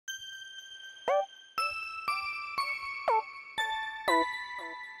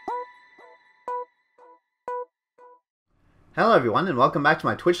Hello everyone and welcome back to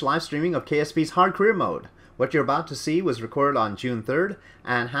my Twitch live streaming of KSP's Hard Career Mode. What you're about to see was recorded on June 3rd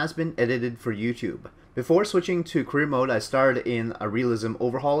and has been edited for YouTube. Before switching to Career Mode, I started in a realism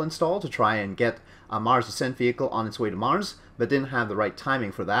overhaul install to try and get a Mars Ascent vehicle on its way to Mars, but didn't have the right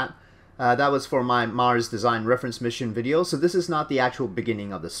timing for that. That was for my Mars Design Reference Mission video, so this is not the actual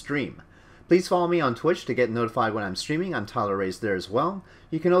beginning of the stream. Please follow me on Twitch to get notified when I'm streaming. I'm Tyler Ray's there as well.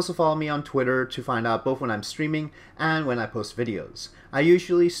 You can also follow me on Twitter to find out both when I'm streaming and when I post videos. I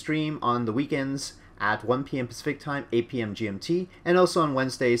usually stream on the weekends at 1 p.m. Pacific Time, 8 p.m. GMT, and also on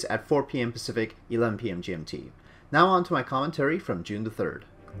Wednesdays at 4 p.m. Pacific, 11 p.m. GMT. Now on to my commentary from June the 3rd.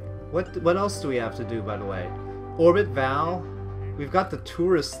 What else do we have to do, by the way? Orbit Val. We've got the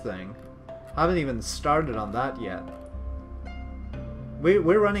tourist thing. I haven't even started on that yet.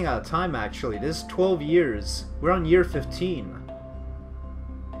 We're running out of time, actually. This is 12 years. We're on year 15.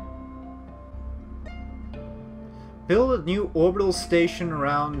 Build a new orbital station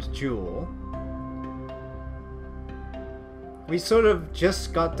around Joule. We sort of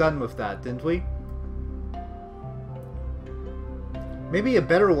just got done with that, didn't we? Maybe a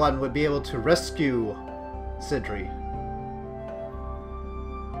better one would be able to rescue Sidri.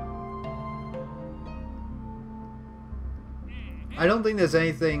 I don't think there's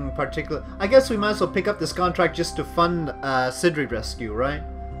anything particular. I guess we might as well pick up this contract just to fund Sidri rescue, right?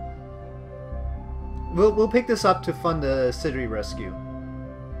 We'll pick this up to fund the Sidri rescue.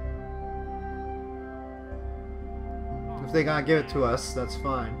 If they're gonna give it to us, that's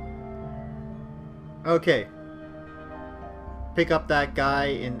fine. Okay. Pick up that guy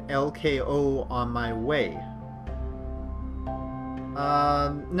in LKO on my way.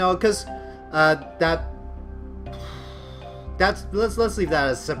 No, because let's leave that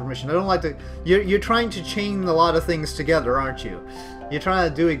as a separate mission. I don't like to. You're trying to chain a lot of things together, aren't you? You're trying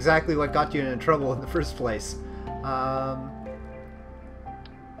to do exactly what got you in trouble in the first place.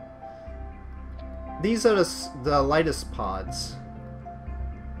 These are the lightest pods.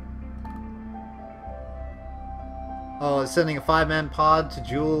 Oh, sending a 5-man pod to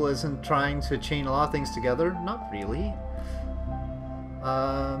Joule isn't trying to chain a lot of things together? Not really.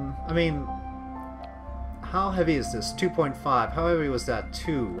 I mean, how heavy is this? 2.5. How heavy was that?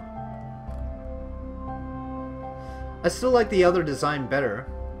 2. I still like the other design better.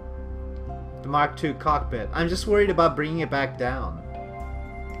 The Mark II cockpit. I'm just worried about bringing it back down.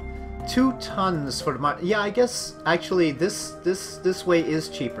 2 tons for the Mark... Yeah, I guess actually this way is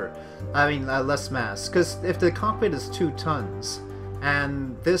cheaper. I mean, less mass. Because if the cockpit is 2 tons,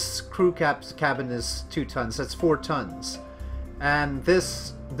 and this crew cabin is 2 tons, that's 4 tons. And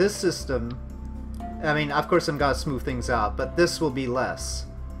this system... I mean, of course I'm gonna smooth things out, but this will be less.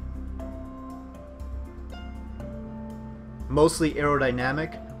 Mostly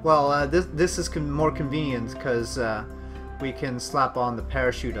aerodynamic. Well, this is more convenient because we can slap on the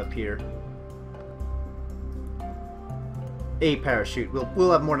parachute up here. A parachute.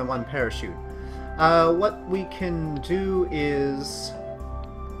 We'll have more than one parachute. What we can do is...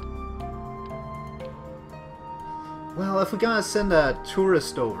 Well, if we're gonna send a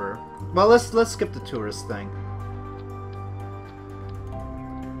tourist over... Well, let's skip the tourist thing.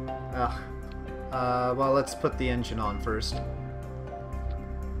 Well, let's put the engine on first.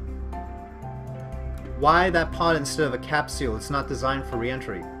 Why that pod instead of a capsule? It's not designed for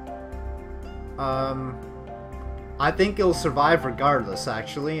re-entry. I think it'll survive regardless,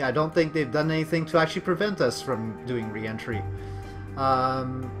 actually. I don't think they've done anything to actually prevent us from doing re-entry.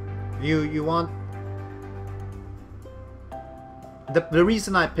 You want... The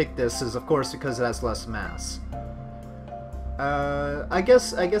reason I picked this is, of course, because it has less mass. I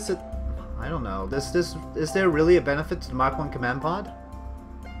guess it... I don't know. Is there really a benefit to the Mark I command pod?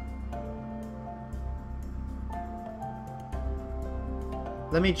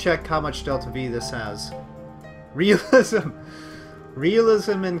 Let me check how much Delta V this has. Realism!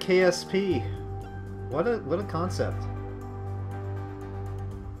 Realism in KSP. What a concept.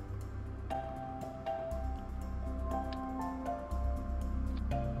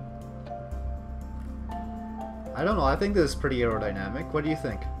 I don't know, I think this is pretty aerodynamic. What do you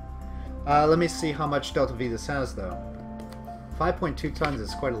think? Let me see how much Delta V this has, though. 5.2 tons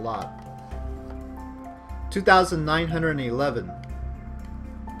is quite a lot. 2,911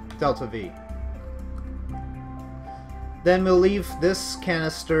 Delta V. Then we'll leave this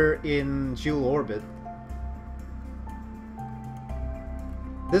canister in Joule orbit.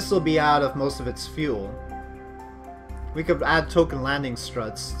 This will be out of most of its fuel. We could add token landing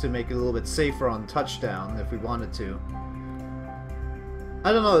struts to make it a little bit safer on touchdown if we wanted to.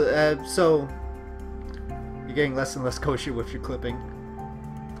 I don't know, so... You're getting less and less kosher with your clipping.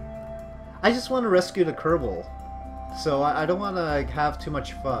 I just want to rescue the Kerbal. So I don't want to like, have too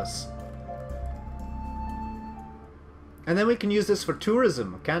much fuss. And then we can use this for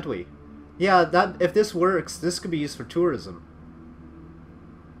tourism, can't we? Yeah, that if this works, this could be used for tourism.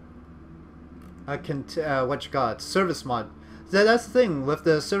 I can what you got? Service mod. That's the thing with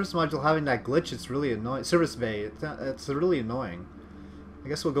the service module having that glitch. It's really annoying. Service bay. It's really annoying. I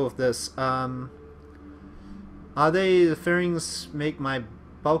guess we'll go with this. Are the fairings make my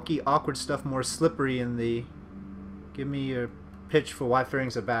bulky, awkward stuff more slippery in the... Give me your pitch for why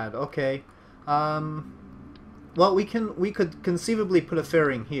fairings are bad. Okay. Well, we could conceivably put a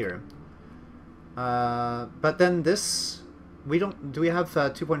fairing here. But then this... We don't... Do we have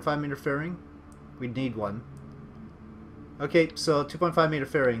 2.5 meter fairing? We'd need one. Okay, so 2.5 meter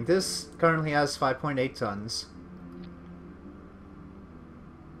fairing. This currently has 5.8 tons.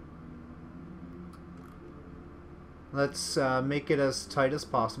 Let's make it as tight as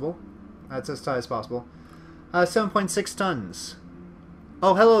possible. That's as tight as possible. 7.6 tons.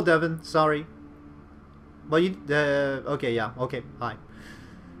 Oh, hello, Devin. Sorry. Well, you... okay, yeah. Okay, hi.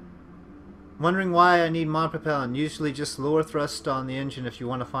 Wondering why I need monopropellant. Usually just lower thrust on the engine if you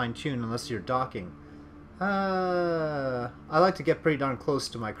want to fine-tune, unless you're docking. I like to get pretty darn close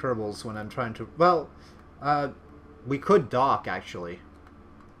to my Kerbals when I'm trying to... Well, we could dock, actually.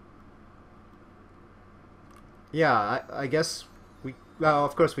 Yeah, I guess we... Well,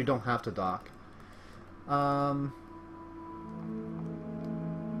 of course we don't have to dock.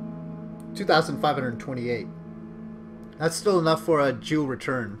 2,528. That's still enough for a dual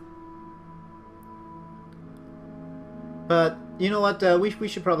return. But you know what? We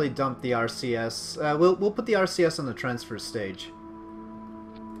should probably dump the RCS. We'll put the RCS on the transfer stage.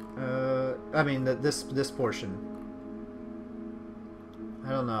 I mean this portion. I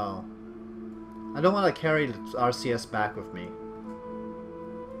don't know. I don't want to carry the RCS back with me.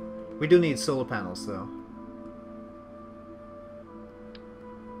 We do need solar panels though.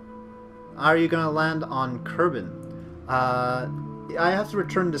 Are you gonna land on Kerbal? I have to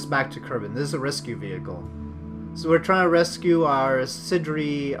return this back to Kerbal. This is a rescue vehicle. So we're trying to rescue our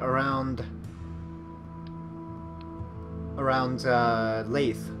Sidri around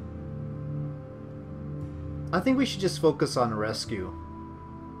Lathe. I think we should just focus on rescue.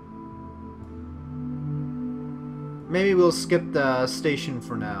 Maybe we'll skip the station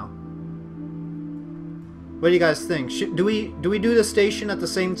for now. What do you guys think? Do we do the station at the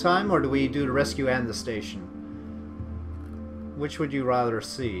same time, or do we do the rescue and the station? Which would you rather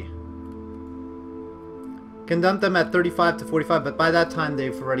see? Can dump them at 35 to 45, but by that time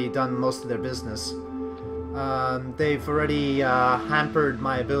they've already done most of their business. They've already hampered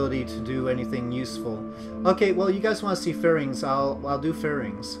my ability to do anything useful. Okay, well, you guys want to see fairings? I'll do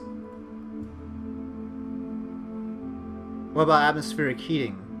fairings. What about atmospheric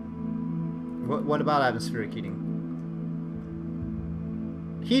heating? What about atmospheric heating?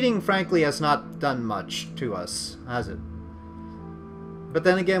 Heating, frankly, has not done much to us, has it? But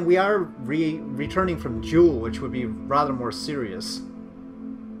then again, we are returning from Joule, which would be rather more serious.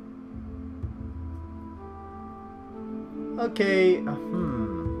 Okay,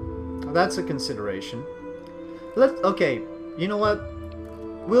 that's a consideration. Okay, you know what?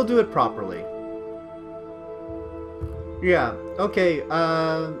 We'll do it properly. Yeah, okay,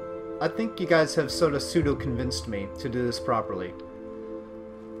 I think you guys have sort of pseudo-convinced me to do this properly.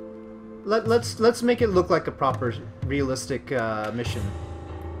 Let's make it look like a proper, realistic mission.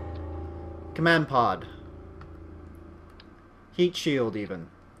 Command pod. Heat shield, even.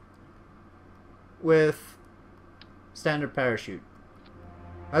 With standard parachute.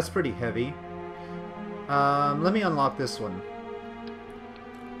 That's pretty heavy. Let me unlock this one.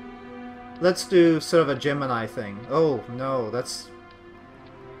 Let's do sort of a Gemini thing. Oh, no, that's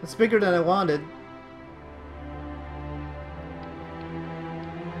bigger than I wanted.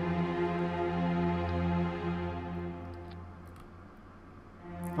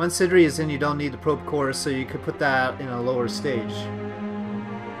 Once Sidri is in, you don't need the probe core, so you could put that in a lower stage.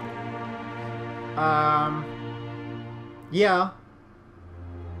 Yeah.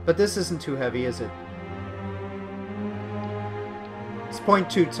 But this isn't too heavy, is it? It's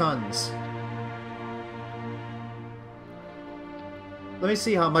 0.2 tons. Let me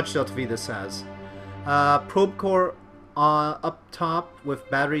see how much Delta V this has. Probe core up top with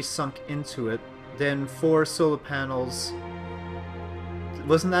batteries sunk into it. Then 4 solar panels.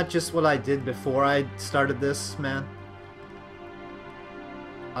 Wasn't that just what I did before I started this, man?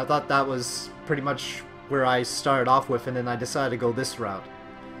 I thought that was pretty much where I started off with, and then I decided to go this route.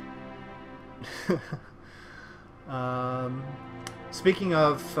 Speaking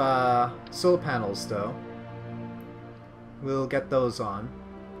of solar panels, though, we'll get those on.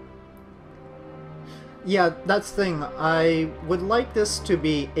 Yeah, that's the thing. I would like this to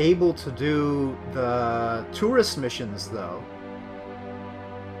be able to do the tourist missions, though.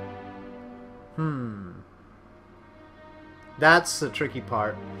 That's the tricky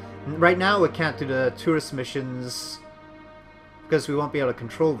part. Right now, we can't do the tourist missions because we won't be able to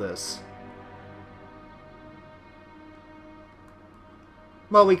control this.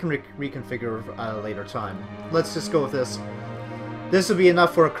 Well, we can reconfigure at a later time. Let's just go with this. This will be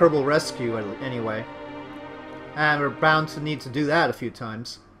enough for a Kerbal rescue anyway. And we're bound to need to do that a few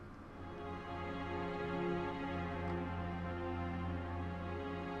times.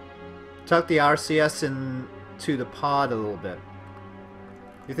 Tuck the RCS into the pod a little bit.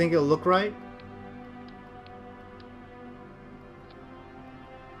 You think it'll look right?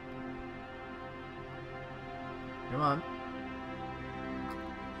 Come on.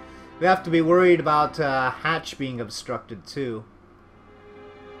 We have to be worried about hatch being obstructed too.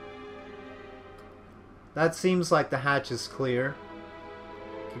 That seems like the hatch is clear.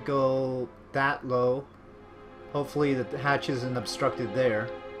 Could go that low. Hopefully the hatch isn't obstructed there.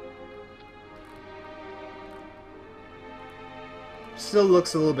 Still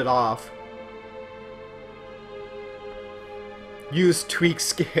looks a little bit off. Use tweak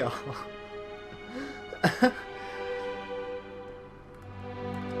scale.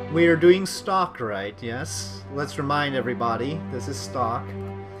 We are doing stock, right? Yes. Let's remind everybody, this is stock.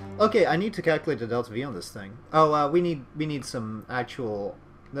 Okay, I need to calculate the delta V on this thing. Oh, we need some actual.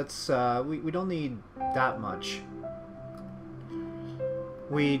 Let's we don't need that much.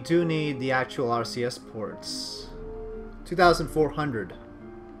 We do need the actual RCS ports. 2,400.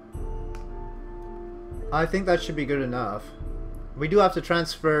 I think that should be good enough. We do have to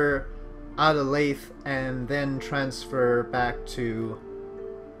transfer out of Lathe and then transfer back to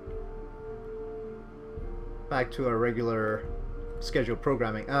our regular scheduled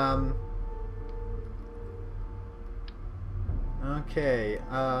programming. Okay.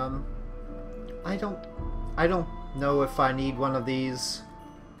 I don't know if I need one of these.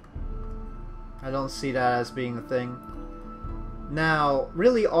 I don't see that as being a thing. Now,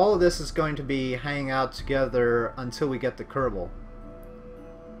 really, all of this is going to be hanging out together until we get the Kerbal.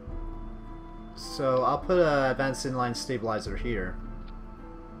 So I'll put an advanced inline stabilizer here.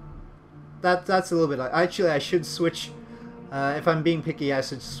 That's a little bit. Actually, I should switch. If I'm being picky, I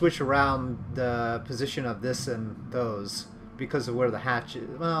should switch around the position of this and those because of where the hatch is.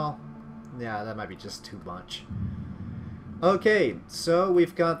 Well, yeah, that might be just too much. Okay, so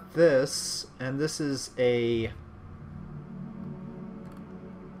we've got this, and this is a.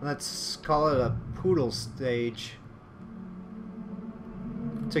 Let's call it a poodle stage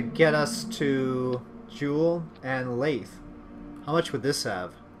to get us to Jewel and Lathe. How much would this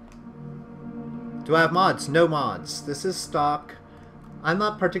have? Do I have mods? No mods. This is stock. I'm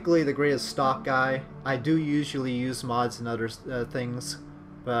not particularly the greatest stock guy. I do usually use mods and other things,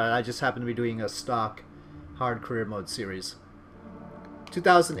 but I just happen to be doing a stock hard career mode series.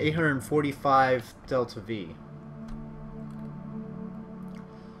 2,845 delta V.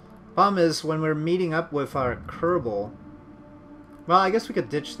 Problem is, when we're meeting up with our Kerbal, well, I guess we could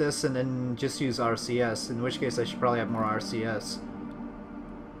ditch this and then just use RCS, in which case I should probably have more RCS.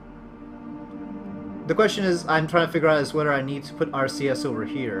 The question is, I'm trying to figure out is whether I need to put RCS over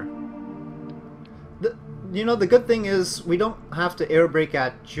here. You know, the good thing is we don't have to air brake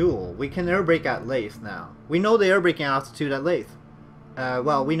at Jewel. We can air brake at Lathe now. We know the air braking altitude at Lathe.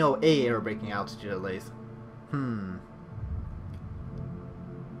 Well, we know a air braking altitude at Lathe.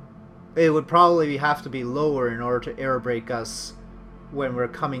 It would probably have to be lower in order to air brake us when we're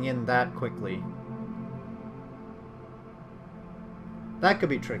coming in that quickly. That could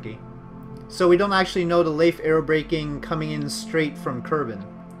be tricky. So we don't actually know the Lathe air braking coming in straight from Kerbal.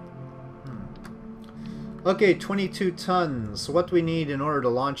 Okay, 22 tons. What do we need in order to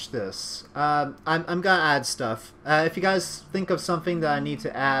launch this? I'm gonna add stuff. If you guys think of something that I need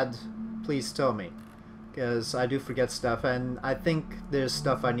to add, please tell me. Because I do forget stuff, and I think there's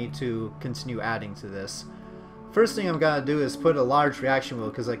stuff I need to continue adding to this. First thing I'm gonna do is put a large reaction wheel,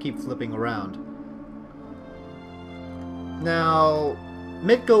 because I keep flipping around. Now,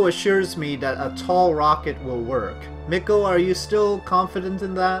 Mitko assures me that a tall rocket will work. Mitko, are you still confident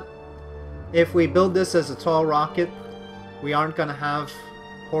in that? If we build this as a tall rocket, we aren't gonna have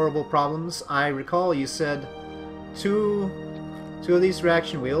horrible problems. I recall you said two of these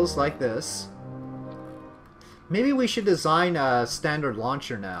reaction wheels like this. Maybe we should design a standard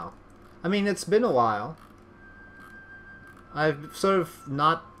launcher now. I mean, it's been a while. I've sort of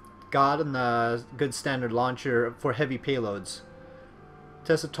not gotten a good standard launcher for heavy payloads.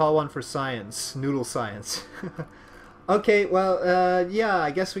 Test a tall one for science. Noodle science. Okay, well, yeah,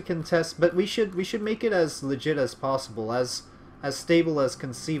 I guess we can test, but we should make it as legit as possible, as stable as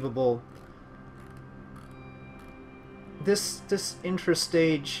conceivable. This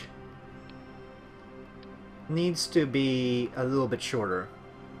intra-stage needs to be a little bit shorter.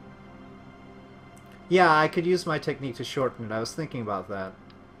 Yeah, I could use my technique to shorten it. I was thinking about that.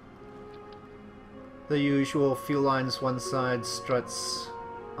 The usual fuel lines one side, struts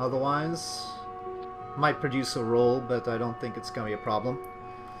otherwise. Might produce a roll, but I don't think it's gonna be a problem.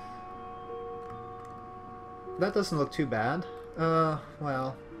 That doesn't look too bad.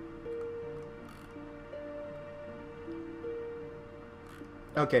 Well.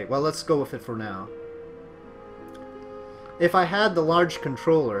 Okay, well, let's go with it for now. If I had the large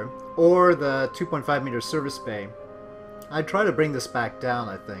controller, or the 2.5 meter service bay, I'd try to bring this back down,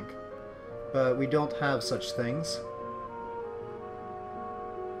 I think. But we don't have such things.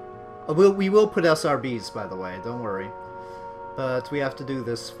 We will put SRBs, by the way, don't worry. But we have to do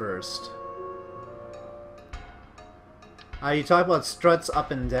this first. You talk about struts up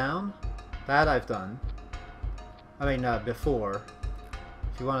and down? That I've done. I mean, before.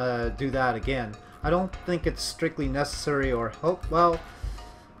 If you want to do that again. I don't think it's strictly necessary or help. Well,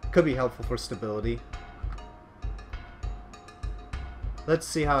 could be helpful for stability. Let's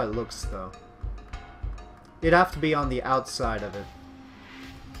see how it looks, though. It'd have to be on the outside of it.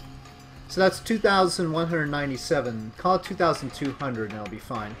 So that's 2,197. Call it 2,200 and it'll be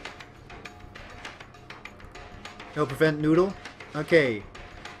fine. It'll prevent noodle? Okay.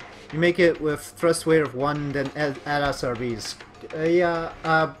 You make it with thrust weight of 1, then add SRBs.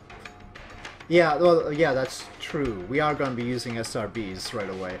 Yeah, well, yeah, that's true. We are going to be using SRBs right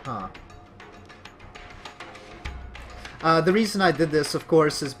away, huh? The reason I did this, of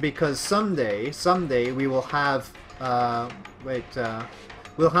course, is because someday we will have,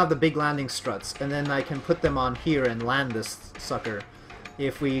 we'll have the big landing struts, and then I can put them on here and land this sucker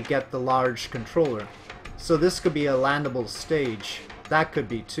if we get the large controller. So this could be a landable stage. That could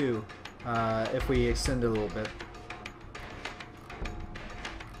be too, if we extend it a little bit.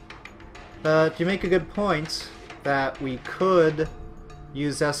 But you make a good point that we could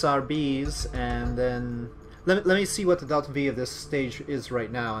use SRBs and then... Let me see what the delta V of this stage is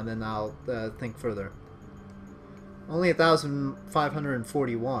right now, and then I'll think further. Only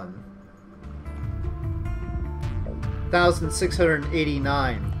 1,541.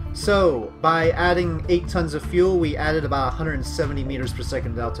 1,689. So, by adding 8 tons of fuel, we added about 170 meters per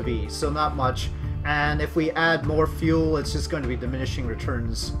second delta V. So not much. And if we add more fuel, it's just going to be diminishing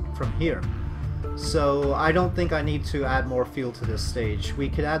returns from here. So I don't think I need to add more fuel to this stage. We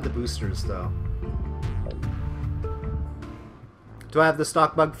could add the boosters, though. Do I have the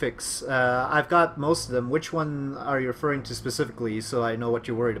stock bug fix? I've got most of them. Which one are you referring to specifically, so I know what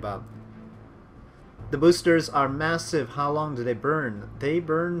you're worried about? The boosters are massive. How long do they burn? They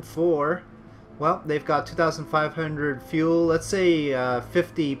burn for... Well, they've got 2,500 fuel. Let's say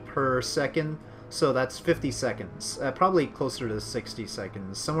 50 per second. So that's 50 seconds. Probably closer to 60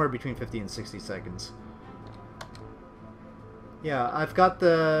 seconds. Somewhere between 50 and 60 seconds. Yeah, I've got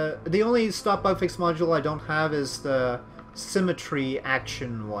the... The only stop bug fix module I don't have is the symmetry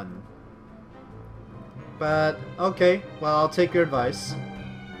action one. But, okay. Well, I'll take your advice.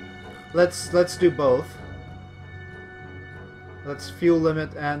 Let's do both. Let's fuel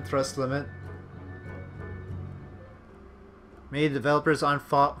limit and thrust limit. Maybe developers aren't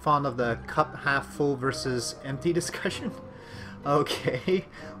fond of the cup half full versus empty discussion. Okay,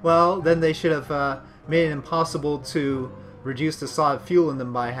 well then they should have made it impossible to reduce the solid fuel in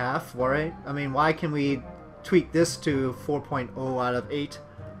them by half, alright? I mean, why can we tweak this to 4.0 out of 8?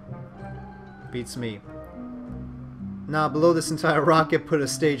 Beats me. Now below this entire rocket put a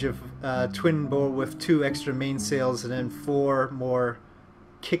stage of twin bore with 2 extra mainsails and then 4 more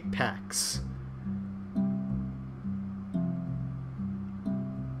kick packs.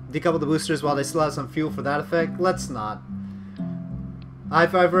 Decouple the boosters while they still have some fuel for that effect? Let's not.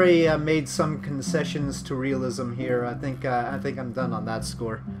 I've already made some concessions to realism here. I think I'm done on that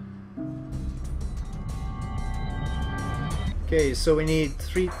score. Okay, so we need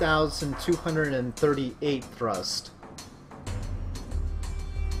 3,238 thrust.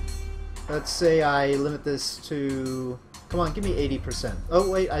 Let's say I limit this to... Come on, give me 80%. Oh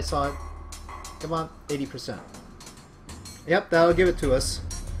wait, I saw it. Come on, 80%. Yep, that'll give it to us.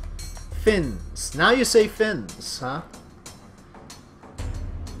 Fins. Now you say fins, huh?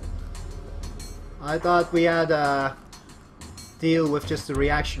 I thought we had deal with just the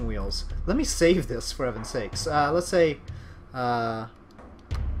reaction wheels. Let me save this for heaven's sakes. Let's say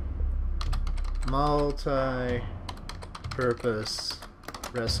multi-purpose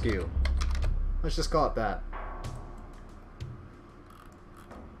rescue. Let's just call it that.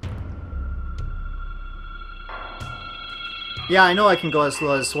 Yeah, I know I can go as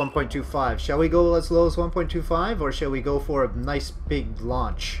low as 1.25. Shall we go as low as 1.25, or shall we go for a nice big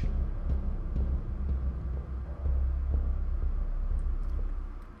launch?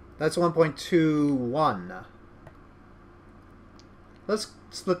 That's 1.21. Let's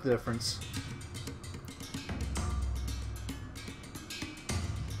split the difference.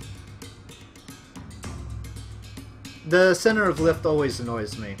 The center of lift always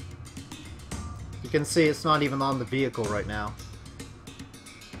annoys me. You can see it's not even on the vehicle right now.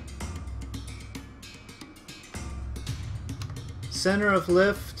 Center of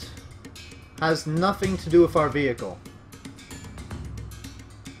lift has nothing to do with our vehicle.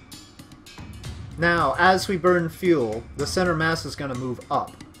 Now, as we burn fuel, the center mass is going to move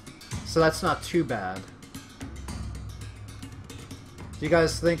up. So that's not too bad. Do you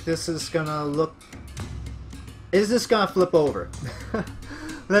guys think this is going to look... Is this going to flip over?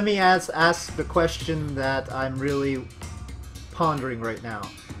 Let me ask the question that I'm really pondering right now.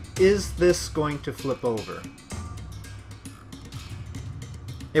 Is this going to flip over?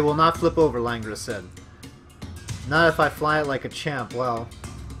 It will not flip over, Langra said. Not if I fly it like a champ. Well,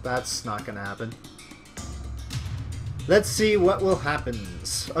 that's not going to happen. Let's see what will happen.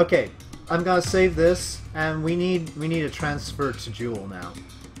 Okay, I'm going to save this, and we need a transfer to Joule now.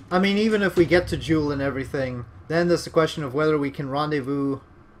 I mean, even if we get to Joule and everything, then there's the question of whether we can rendezvous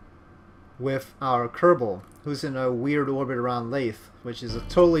with our Kerbal, who's in a weird orbit around Lathe, which is a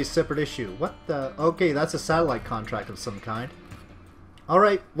totally separate issue. What the... Okay, that's a satellite contract of some kind.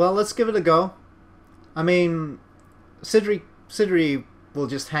 Alright, well, let's give it a go. I mean, Sidri will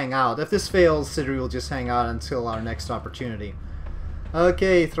just hang out. If this fails, Sidri will just hang out until our next opportunity.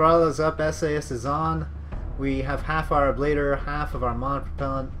 Okay, throttle is up, SAS is on. We have half our ablator, half of our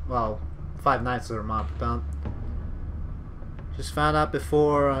monopropellant, well, 5/9 of our monopropellant. Just found out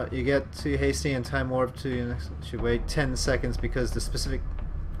before you get too hasty and time warp to you should wait 10 seconds because the specific...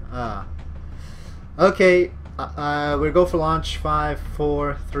 Okay, we'll go for launch. 5,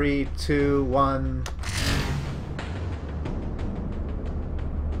 4, 3, 2, 1...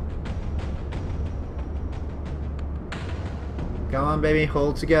 Come on, baby,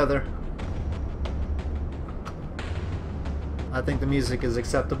 hold together. I think the music is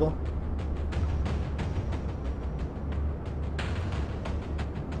acceptable.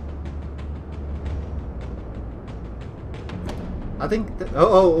 I think...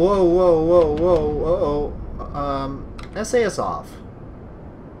 whoa. SAS off.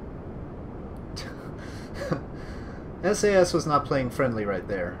 SAS was not playing friendly right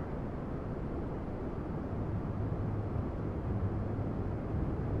there.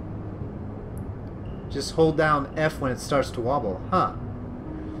 Just hold down F when it starts to wobble. Huh.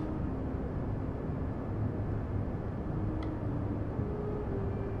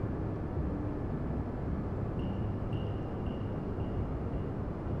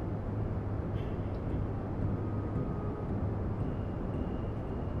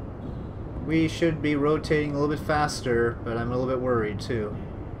 We should be rotating a little bit faster, but I'm a little bit worried too.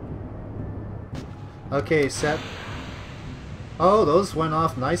 Okay, set. Oh, those went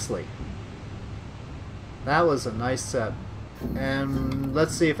off nicely. That was a nice set. And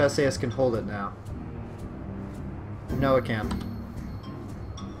let's see if SAS can hold it now. No, it can't.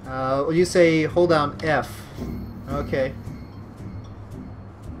 You say hold down F. Okay.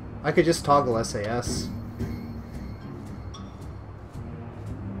 I could just toggle SAS.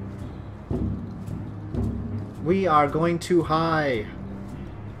 We are going too high.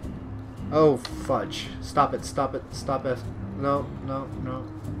 Oh, fudge. Stop it, stop it, stop it. No.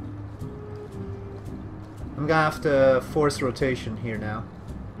 I'm gonna have to force rotation here now.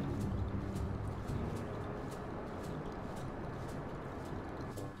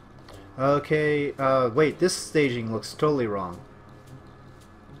 Okay, wait, this staging looks totally wrong.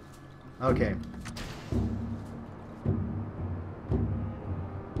 Okay.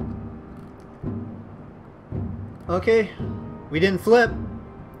 Okay, we didn't flip.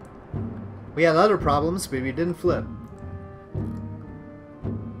 We had other problems, but we didn't flip.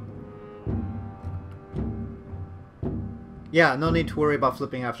 Yeah, no need to worry about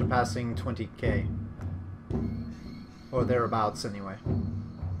flipping after passing 20k. Or thereabouts, anyway.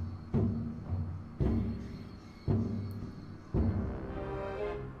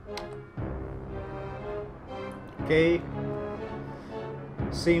 Okay.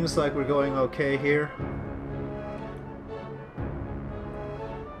 Seems like we're going okay here.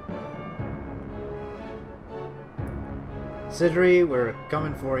 Sidri, we're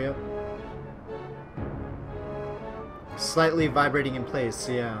coming for you. Slightly vibrating in place,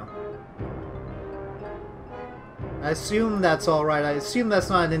 yeah. I assume that's alright. I assume that's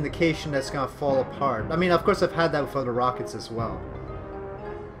not an indication that's gonna fall apart. I mean, of course I've had that with other rockets as well.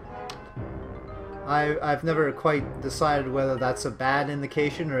 I've never quite decided whether that's a bad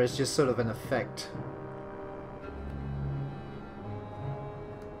indication or it's just sort of an effect.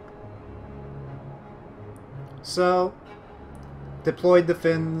 So, deployed the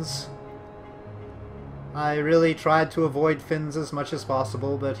fins. I really tried to avoid fins as much as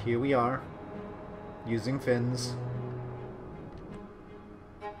possible, but here we are, using fins.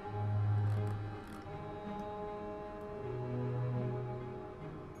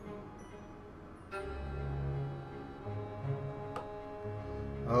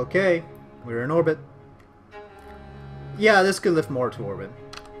 Okay, we're in orbit. Yeah, this could lift more to orbit.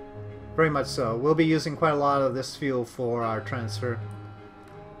 Very much so. We'll be using quite a lot of this fuel for our transfer.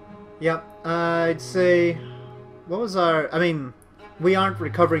 Yep, I'd say... What was our... I mean, we aren't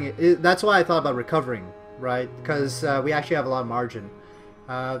recovering it. That's why I thought about recovering, right? Because we actually have a lot of margin.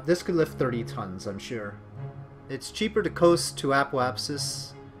 This could lift 30 tons, I'm sure. It's cheaper to coast to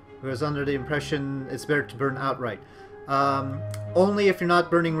apoapsis. I was under the impression it's better to burn outright. Only if you're not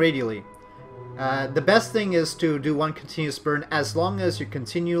burning radially. The best thing is to do one continuous burn as long as you're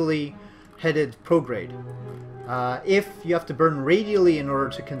continually headed prograde. If you have to burn radially in order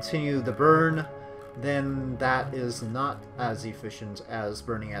to continue the burn, then that is not as efficient as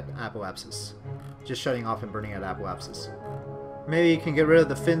burning at apoapsis. Just shutting off and burning at apoapsis. Maybe you can get rid of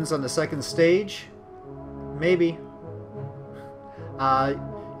the fins on the second stage. Maybe.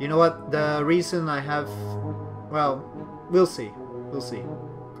 You know what? The reason I have... Well, we'll see. We'll see.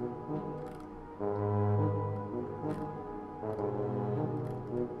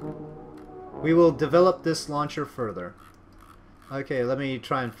 We will develop this launcher further. Okay, let me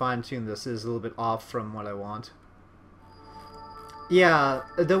try and fine-tune this. This is a little bit off from what I want. Yeah,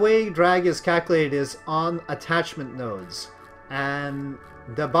 the way drag is calculated is on attachment nodes. And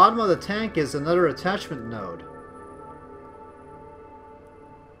the bottom of the tank is another attachment node.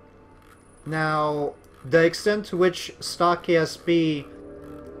 Now, the extent to which stock KSP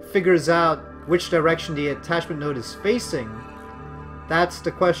figures out which direction the attachment node is facing, that's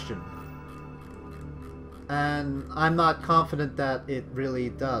the question. And I'm not confident that it really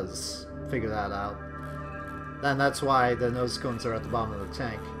does figure that out. And that's why the nose cones are at the bottom of the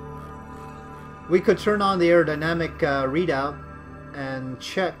tank. We could turn on the aerodynamic readout and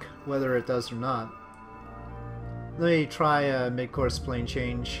check whether it does or not. Let me try a mid-course plane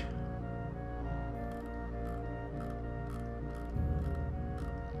change.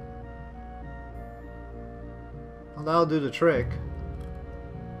 Well, that'll do the trick.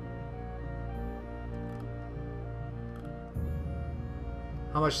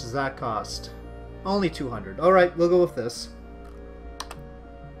 How much does that cost? Only 200. Alright, we'll go with this.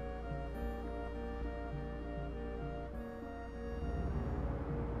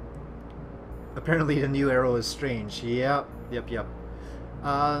 Apparently the new arrow is strange. Yep. No,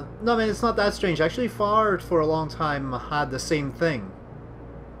 I mean, it's not that strange. Actually, FAR for a long time had the same thing.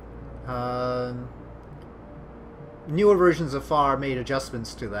 Newer versions of FAR made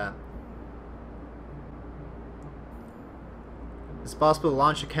adjustments to that. It's possible to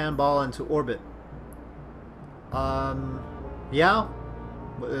launch a cannonball into orbit. Yeah.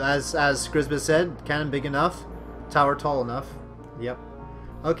 As Grisbeth said, cannon big enough, tower tall enough. Yep.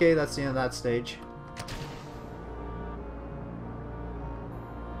 Okay, that's the end of that stage.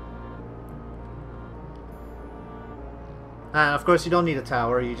 And of course you don't need a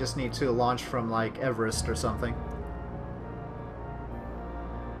tower, you just need to launch from like Everest or something.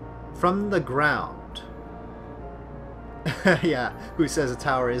 From the ground. Yeah, who says a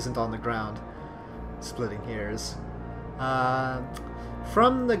tower isn't on the ground? Splitting hairs.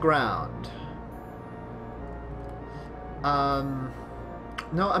 From the ground.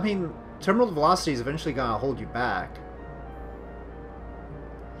 No, I mean, terminal velocity is eventually gonna hold you back.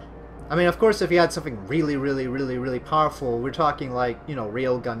 I mean, of course, if you had something really powerful, we're talking like, you know,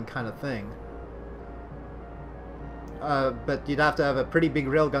 railgun kind of thing. But you'd have to have a pretty big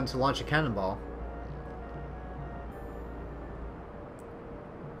railgun to launch a cannonball.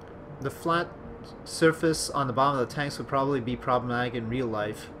 The flat surface on the bottom of the tanks would probably be problematic in real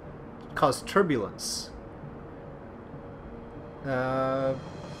life. Cause turbulence.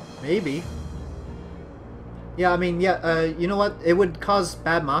 Maybe. Yeah, I mean, yeah, you know what? It would cause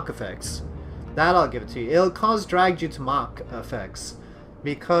bad Mach effects. That I'll give it to you. It'll cause drag due to Mach effects.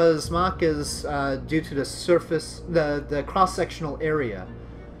 Because Mach is due to the surface, the cross-sectional area.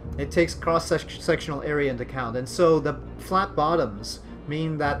 It takes cross-sectional area into account. And so the flat bottoms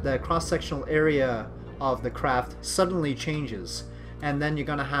mean that the cross-sectional area of the craft suddenly changes. And then you're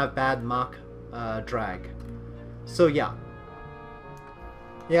going to have bad Mach drag. So yeah.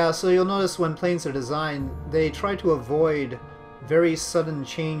 Yeah, so you'll notice when planes are designed, they try to avoid very sudden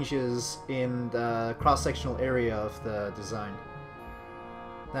changes in the cross-sectional area of the design.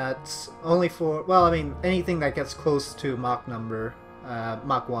 That's only for, well, I mean, anything that gets close to Mach number,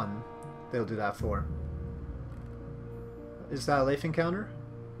 Mach 1, they'll do that for. Is that a Lathe encounter?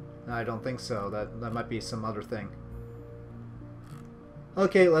 No, I don't think so. That might be some other thing.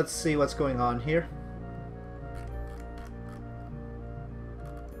 Okay, let's see what's going on here.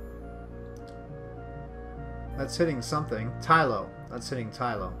 That's hitting something. Tylo. That's hitting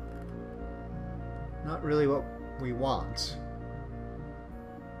Tylo. Not really what we want.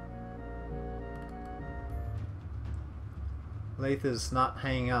 Lathe is not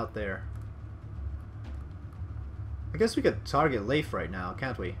hanging out there. I guess we could target Lathe right now,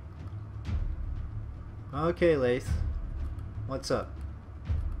 can't we? Okay, Lathe. What's up?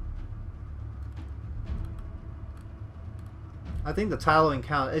 I think the Tylo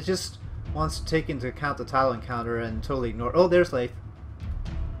encounter, it just wants to take into account the Tylo encounter and totally ignore... Oh, there's Lathe.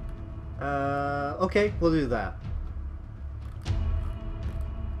 Okay, we'll do that.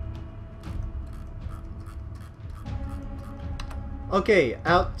 Okay,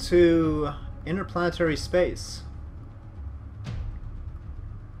 out to interplanetary space.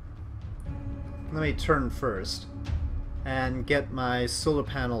 Let me turn first and get my solar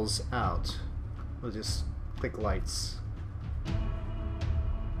panels out. We'll just click lights.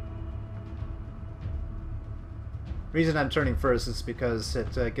 Reason I'm turning first is because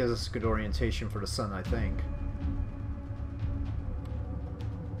it gives us good orientation for the sun, I think.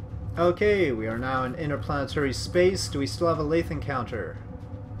 Okay, we are now in interplanetary space. Do we still have a Lathe encounter?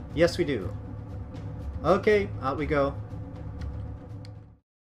 Yes, we do. Okay, out we go.